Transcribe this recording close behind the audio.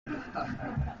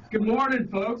Good morning,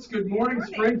 folks. Good morning,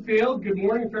 Springfield. Good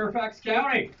morning, Fairfax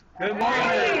County. Good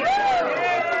morning.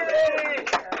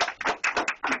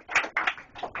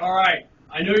 All right.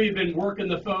 I know you've been working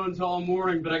the phones all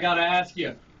morning, but I got to ask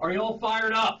you, are you all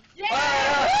fired up?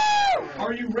 Yeah.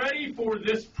 Are you ready for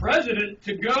this president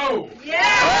to go?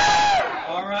 Yeah.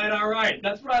 All right.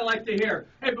 That's what I like to hear.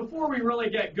 Hey, before we really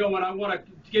get going, I want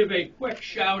to give a quick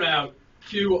shout out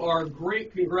to our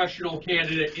great congressional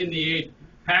candidate in the 8th,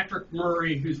 Patrick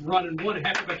Murray, who's running one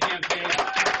heck of a campaign.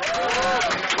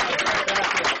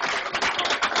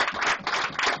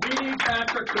 We need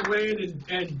Patrick to win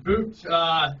and boot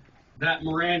that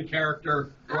Moran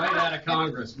character right out of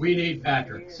Congress. We need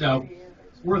Patrick. So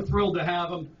we're thrilled to have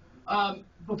him.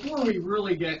 Before we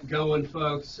really get going,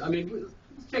 folks, I mean,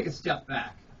 let's take a step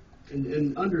back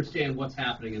and understand what's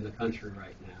happening in the country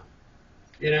right now.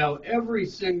 You know, every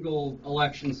single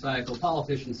election cycle,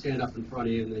 politicians stand up in front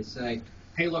of you and they say,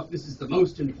 hey, look, this is the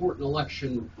most important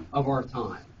election of our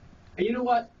time. And you know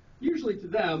what? Usually to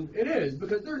them, it is,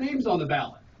 because their name's on the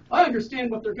ballot. I understand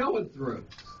what they're going through.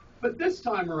 But this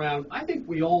time around, I think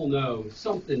we all know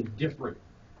something different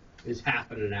is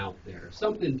happening out there.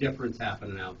 Something different's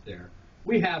happening out there.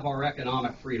 We have our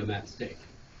economic freedom at stake.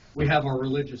 We have our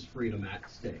religious freedom at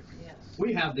stake. Yes.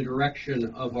 We have the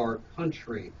direction of our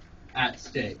country at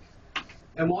stake.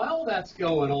 And while all that's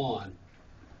going on,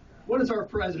 what is our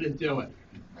president doing?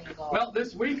 Well,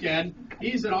 this weekend,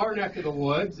 he's in our neck of the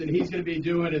woods, and he's going to be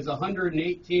doing his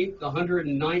 118th,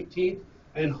 119th,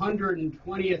 and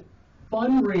 120th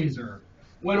fundraiser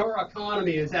when our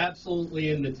economy is absolutely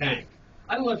in the tank.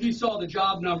 I don't know if you saw the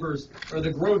job numbers or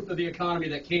the growth of the economy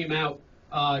that came out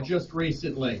just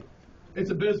recently.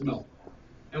 It's abysmal.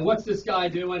 And what's this guy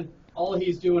doing? All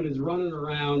he's doing is running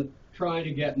around trying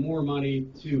to get more money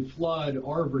to flood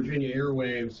our Virginia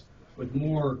airwaves with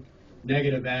more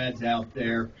negative ads out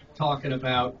there, talking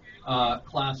about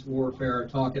class warfare,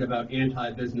 talking about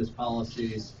anti-business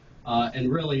policies,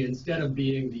 and really, instead of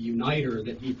being the uniter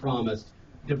that he promised,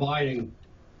 dividing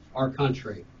our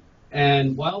country.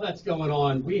 And while that's going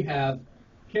on, we have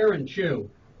Karen Chu.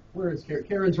 Where is Karen?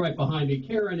 Karen's right behind me.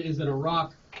 Karen is an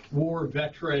Iraq War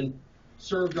veteran,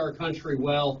 served our country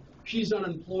well. She's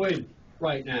unemployed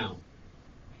right now.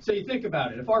 So you think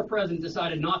about it. If our president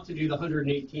decided not to do the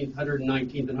 118th,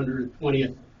 119th, and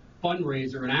 120th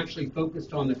fundraiser and actually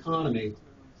focused on the economy,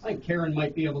 I think Karen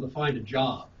might be able to find a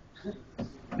job.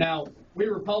 Now, we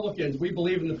Republicans, we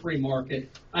believe in the free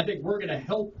market. I think we're going to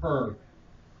help her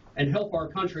and help our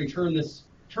country turn this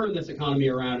economy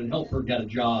around and help her get a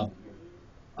job.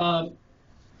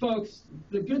 Folks,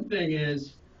 the good thing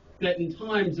is that in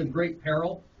times of great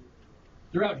peril,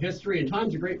 throughout history, in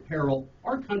times of great peril,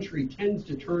 our country tends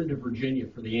to turn to Virginia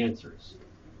for the answers.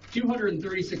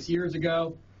 236 years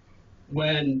ago,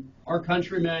 when our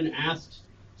countrymen asked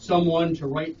someone to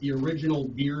write the original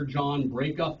Dear John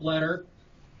breakup letter,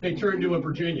 they turned to a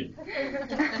Virginian.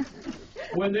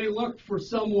 When they looked for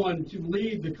someone to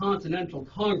lead the Continental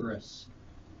Congress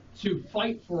to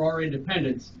fight for our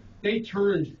independence, they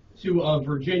turned to a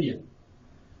Virginian.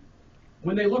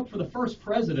 When they looked for the first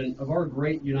president of our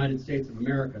great United States of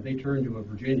America, they turned to a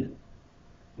Virginian.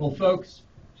 Well, folks,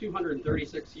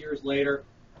 236 years later,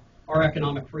 our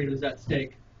economic freedom is at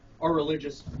stake, our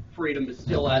religious freedom is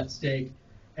still at stake,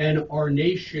 and our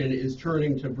nation is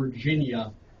turning to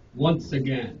Virginia once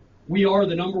again. We are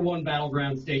the #1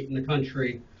 battleground state in the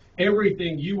country.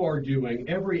 Everything you are doing,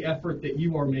 every effort that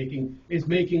you are making is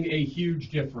making a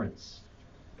huge difference.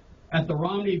 At the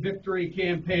Romney Victory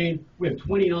Campaign, we have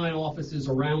 29 offices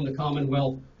around the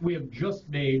Commonwealth. We have just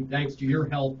made, thanks to your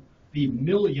help, the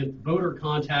millionth voter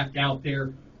contact out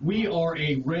there. We are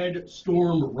a red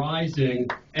storm rising,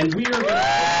 and we are going to...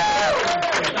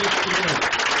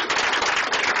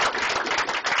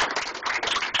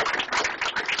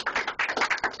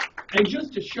 And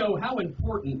just to show how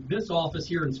important this office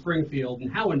here in Springfield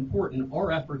and how important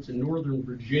our efforts in Northern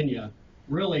Virginia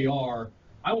really are,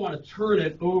 I want to turn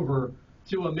it over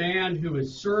to a man who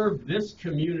has served this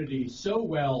community so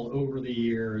well over the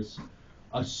years,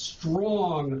 a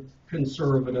strong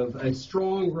conservative, a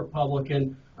strong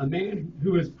Republican, a man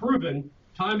who has proven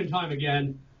time and time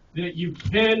again that you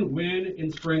can win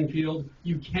in Springfield,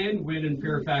 you can win in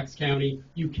Fairfax County,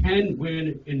 you can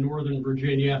win in Northern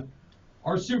Virginia.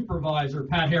 Our supervisor,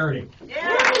 Pat Herrity.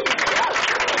 Yeah.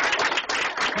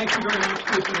 Thank you very much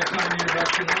for that kind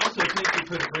introduction, and also thank you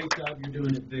for the great job you're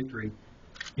doing at Victory.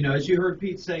 You know, as you heard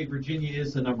Pete say, Virginia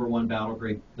is the #1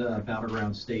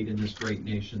 battleground state in this great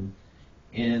nation.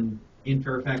 And in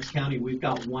Fairfax County, we've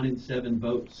got 1 in 7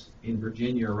 votes in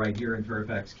Virginia right here in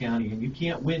Fairfax County. And you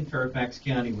can't win Fairfax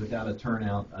County without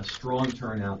a strong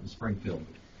turnout in Springfield.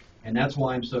 And that's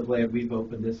why I'm so glad we've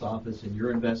opened this office and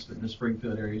your investment in the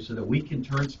Springfield area so that we can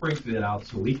turn Springfield out,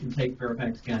 so we can take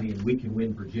Fairfax County and we can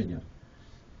win Virginia.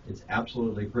 It's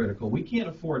absolutely critical. We can't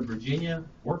afford, Virginia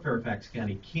or Fairfax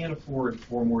County can't afford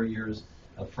 4 more years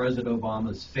of President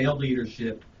Obama's failed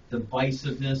leadership,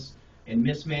 divisiveness, and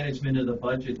mismanagement of the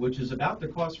budget, which is about to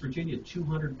cost Virginia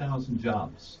 200,000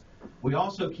 jobs. We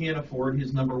also can't afford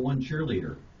his #1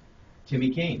 cheerleader, Timmy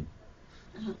Kaine,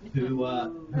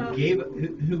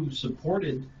 who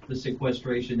supported the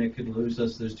sequestration that could lose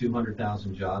us those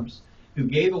 200,000 jobs, who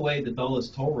gave away the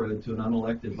dullest toll road to an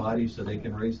unelected body so they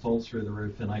can raise tolls through the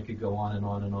roof, and I could go on and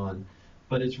on and on.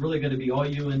 But it's really going to be all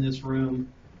you in this room,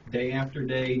 day after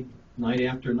day, night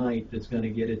after night, that's going to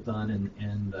get it done.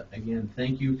 And again,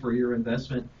 thank you for your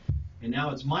investment. And now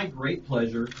it's my great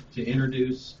pleasure to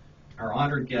introduce our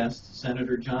honored guest,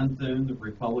 Senator John Thune, the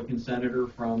Republican senator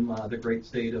from the great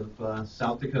state of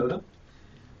South Dakota.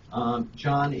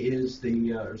 John is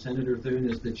Senator Thune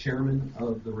is the chairman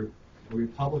of the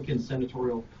Republican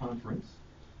Senatorial Conference.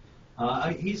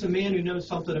 He's a man who knows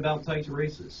something about tight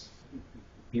races.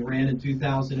 He ran in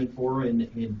 2004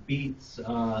 and beat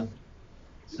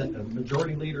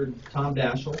Majority Leader Tom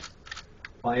Daschle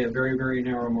by a very, very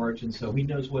narrow margin. So he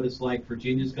knows what it's like.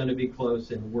 Virginia's going to be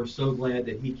close, and we're so glad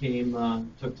that he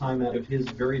took time out of his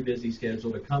very busy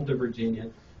schedule to come to Virginia,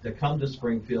 to come to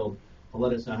Springfield, to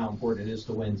let us know how important it is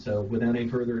to win. So without any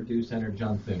further ado, Senator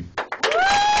John Thune.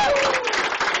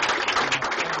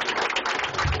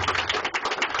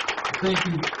 Thank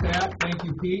you, Pat. Thank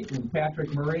you, Pete, and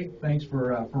Patrick Murray. Thanks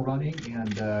for running,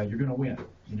 and you're going to win.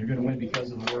 And you're going to win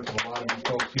because of the work of a lot of these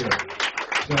folks here.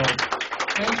 So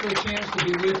thanks for the chance to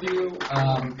be with you.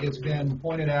 It's been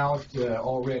pointed out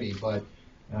already, but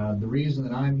the reason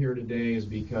that I'm here today is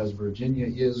because Virginia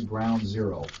is ground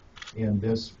zero in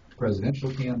this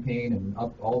presidential campaign and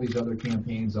all these other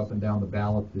campaigns up and down the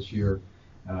ballot this year.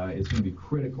 It's going to be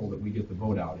critical that we get the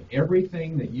vote out. And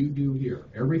everything that you do here,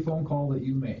 every phone call that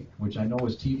you make, which I know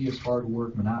is tedious, hard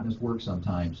work, monotonous work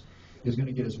sometimes, is going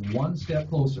to get us one step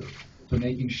closer to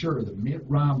making sure that Mitt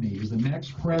Romney is the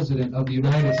next president of the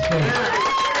United States.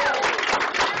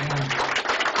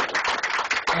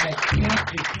 And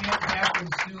it can't happen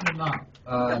soon enough.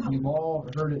 We've all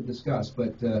heard it discussed,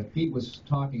 but Pete was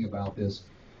talking about this.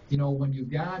 You know, when you've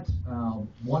got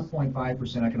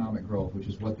 1.5% economic growth, which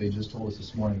is what they just told us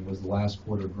this morning was the last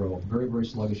quarter growth, very, very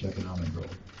sluggish economic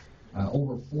growth.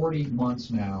 Over 40 months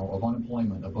now of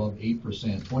unemployment above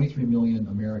 8%, 23 million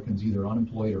Americans either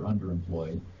unemployed or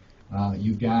underemployed.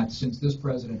 You've got, since this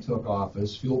president took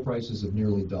office, fuel prices have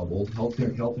nearly doubled.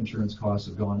 Health insurance costs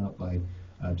have gone up by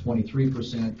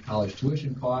 23%. College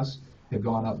tuition costs have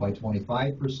gone up by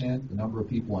 25%. The number of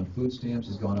people on food stamps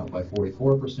has gone up by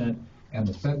 44%. And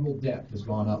the federal debt has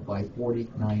gone up by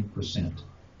 49%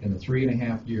 in the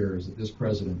 3.5 years that this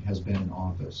president has been in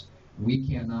office. We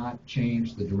cannot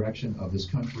change the direction of this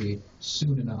country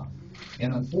soon enough.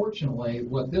 And unfortunately,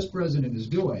 what this president is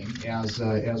doing, as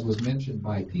was mentioned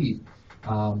by Pete,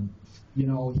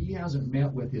 he hasn't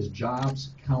met with his jobs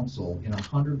council in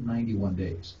 191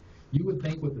 days. You would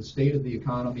think with the state of the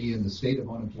economy and the state of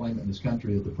unemployment in this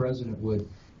country that the president would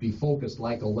be focused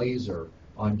like a laser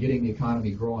on getting the economy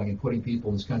growing and putting people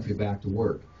in this country back to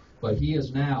work. But he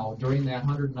is now, during that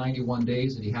 191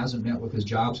 days that he hasn't met with his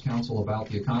jobs council about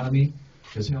the economy,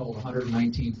 has held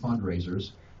 119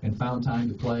 fundraisers and found time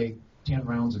to play 10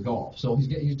 rounds of golf. So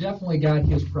he's definitely got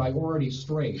his priorities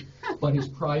straight, but his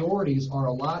priorities are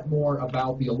a lot more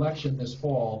about the election this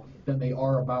fall than they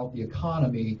are about the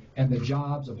economy and the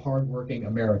jobs of hardworking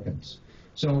Americans.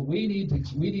 So we need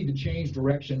to change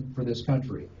direction for this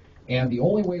country. And the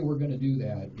only way we're going to do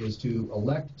that is to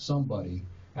elect somebody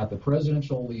at the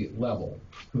presidential level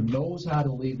who knows how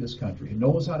to lead this country,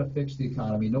 knows how to fix the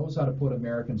economy, knows how to put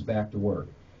Americans back to work.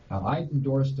 I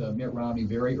endorsed Mitt Romney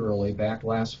very early, back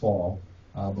last fall,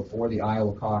 before the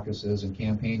Iowa caucuses, and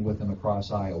campaigned with him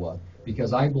across Iowa,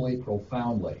 because I believe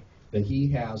profoundly that he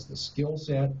has the skill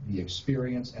set, the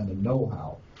experience, and the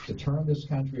know-how to turn this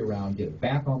country around, get it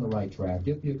back on the right track,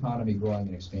 get the economy growing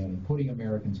and expanding, putting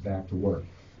Americans back to work.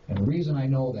 And the reason I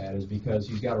know that is because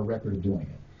he's got a record of doing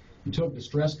it. He took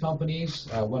distressed companies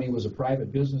when he was a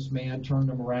private businessman, turned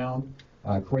them around,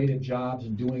 created jobs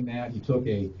in doing that. He took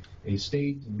a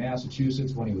state in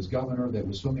Massachusetts when he was governor that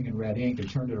was swimming in red ink and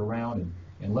turned it around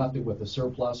and left it with a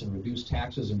surplus and reduced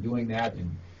taxes in doing that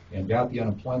and got the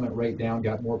unemployment rate down,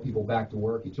 got more people back to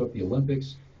work. He took the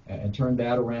Olympics and turned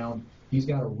that around. He's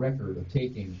got a record of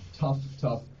taking tough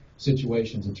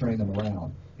situations and turning them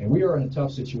around. And we are in a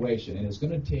tough situation, and it's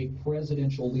going to take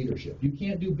presidential leadership. You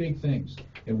can't do big things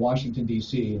in Washington,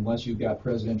 D.C. unless you've got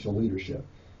presidential leadership.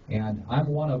 And I'm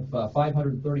one of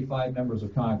 535 members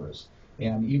of Congress.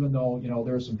 And even though,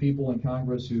 there are some people in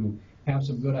Congress who have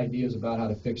some good ideas about how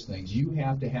to fix things, you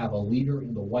have to have a leader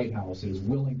in the White House that is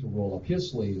willing to roll up his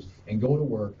sleeves and go to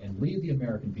work and lead the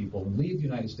American people and lead the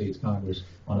United States Congress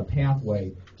on a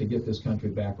pathway to get this country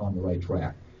back on the right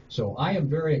track. So I am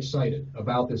very excited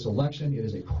about this election. It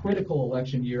is a critical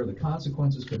election year. The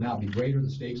consequences could not be greater.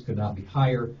 The stakes could not be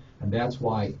higher. And that's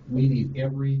why we need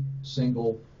every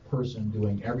single person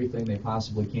doing everything they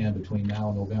possibly can between now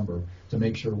and November to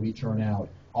make sure we turn out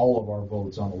all of our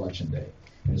votes on Election Day.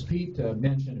 And as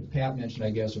Pat mentioned,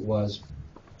 I guess it was,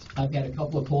 I've had a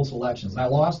couple of close elections. I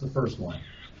lost the first one.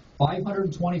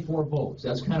 524 votes.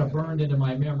 That's kind of burned into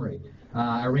my memory.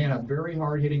 I ran a very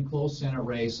hard-hitting close Senate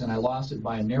race, and I lost it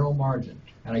by a narrow margin.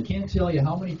 And I can't tell you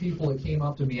how many people that came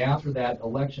up to me after that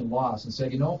election loss and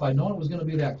said, if I'd known it was going to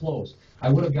be that close, I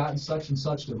would have gotten such and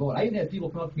such to vote. I even had people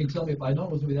come up to me and tell me if I'd known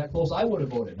it was going to be that close, I would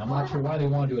have voted. And I'm not sure why they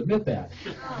wanted to admit that.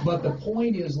 But the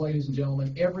point is, ladies and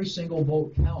gentlemen, every single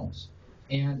vote counts.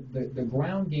 And the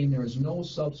ground game, there is no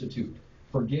substitute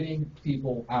for getting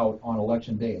people out on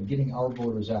Election Day and getting our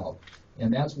voters out.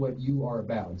 And that's what you are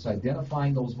about. It's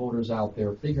identifying those voters out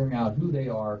there, figuring out who they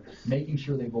are, making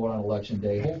sure they vote on Election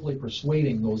Day, hopefully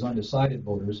persuading those undecided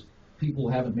voters, people who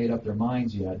haven't made up their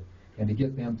minds yet, and to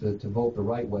get them to vote the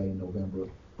right way in November.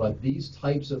 But these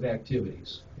types of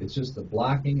activities, it's just the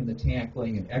blocking and the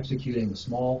tackling and executing the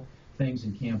small things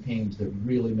in campaigns that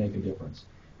really make a difference.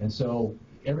 And so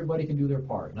everybody can do their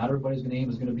part. Not everybody's name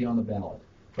is going to be on the ballot.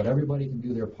 But everybody can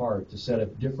do their part to set a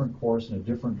different course and a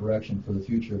different direction for the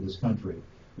future of this country,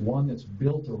 one that's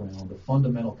built around the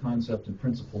fundamental concept and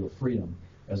principle of freedom,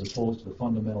 as opposed to the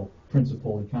fundamental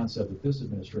principle and concept that this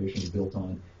administration is built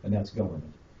on, and that's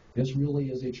government. This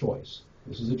really is a choice.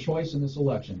 This is a choice in this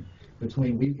election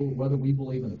between whether we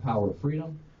believe in the power of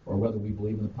freedom or whether we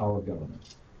believe in the power of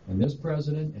government. And this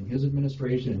president and his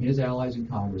administration and his allies in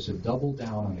Congress have doubled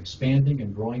down on expanding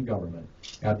and growing government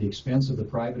at the expense of the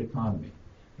private economy.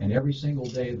 And every single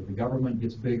day that the government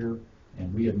gets bigger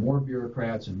and we have more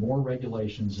bureaucrats and more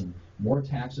regulations and more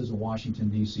taxes in Washington,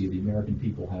 D.C., the American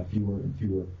people have fewer and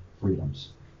fewer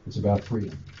freedoms. It's about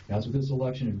freedom. That's what this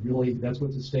election is really, that's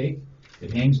what's at stake.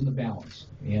 It hangs in the balance.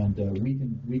 And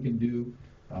we can do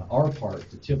our part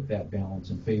to tip that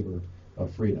balance in favor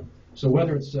of freedom. So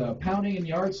whether it's pounding in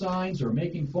yard signs or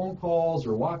making phone calls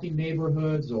or walking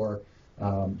neighborhoods or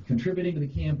contributing to the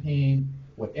campaign,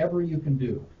 whatever you can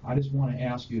do, I just want to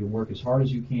ask you to work as hard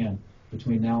as you can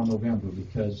between now and November,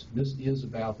 because this is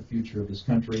about the future of this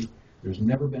country. There's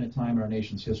never been a time in our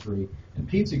nation's history, and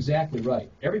Pete's exactly right.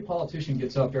 Every politician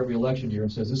gets up every election year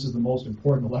and says this is the most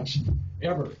important election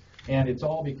ever, and it's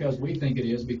all because we think it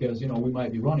is, because we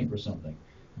might be running for something.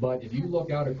 But if you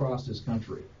look out across this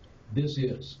country, this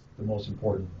is the most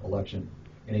important election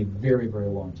in a very, very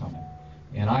long time.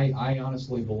 And I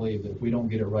honestly believe that if we don't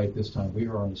get it right this time, we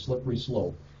are on a slippery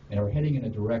slope and are heading in a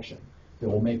direction that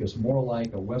will make us more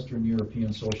like a Western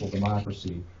European social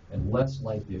democracy and less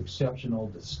like the exceptional,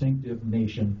 distinctive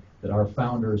nation that our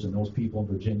founders and those people in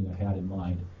Virginia had in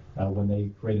mind when they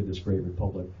created this great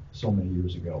republic so many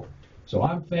years ago. So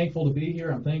I'm thankful to be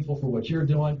here. I'm thankful for what you're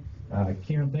doing.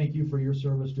 Karen, thank you for your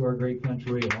service to our great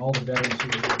country and all the veterans who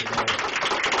are here today.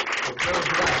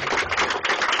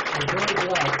 We're very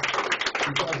blessed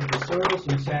because of the service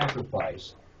and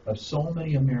sacrifice of so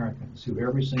many Americans who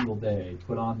every single day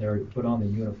put on the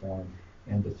uniform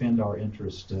and defend our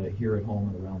interests here at home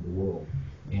and around the world.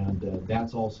 And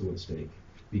that's also at stake,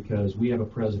 because we have a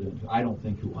president who I don't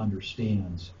think who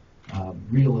understands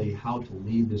really how to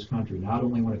lead this country, not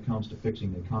only when it comes to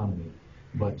fixing the economy,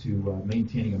 but to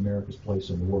maintaining America's place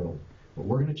in the world. But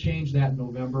we're going to change that in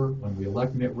November when we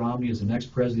elect Mitt Romney as the next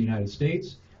President of the United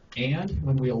States, and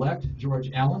when we elect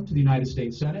George Allen to the United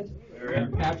States Senate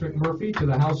and Patrick Murphy to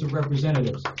the House of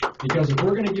Representatives. Because if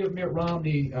we're going to give Mitt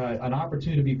Romney an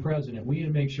opportunity to be president, we need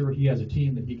to make sure he has a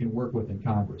team that he can work with in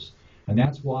Congress. And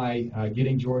that's why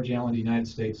getting George Allen to the United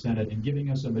States Senate and giving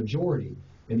us a majority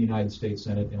in the United States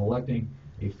Senate and electing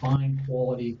a fine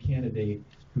quality candidate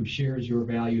who shares your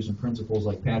values and principles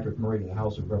like Patrick Murray to the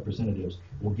House of Representatives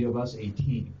will give us a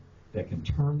team that can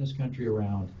turn this country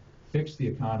around, fix the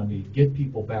economy, get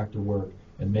people back to work,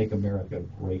 and make America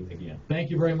great again. Thank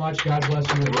you very much. God bless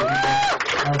you.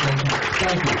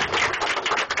 Thank you.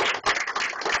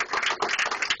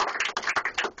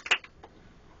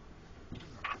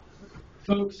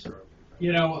 Folks,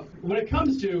 when it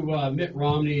comes to Mitt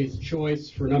Romney's choice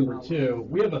for number 2,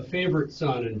 we have a favorite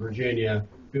son in Virginia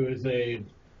who is a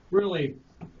really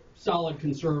solid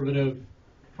conservative,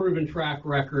 proven track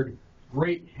record,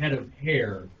 great head of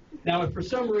hair. Now, if for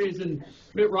some reason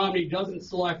Mitt Romney doesn't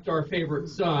select our favorite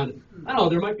son, I don't know,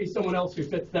 there might be someone else who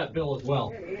fits that bill as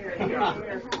well.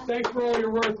 Thanks for all your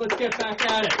work. Let's get back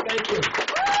at it. Thank you.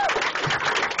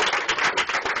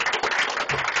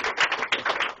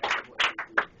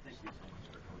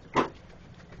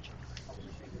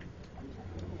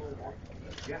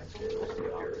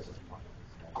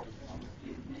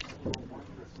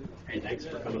 Hey, thanks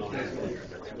for coming on.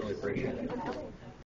 That's really appreciated.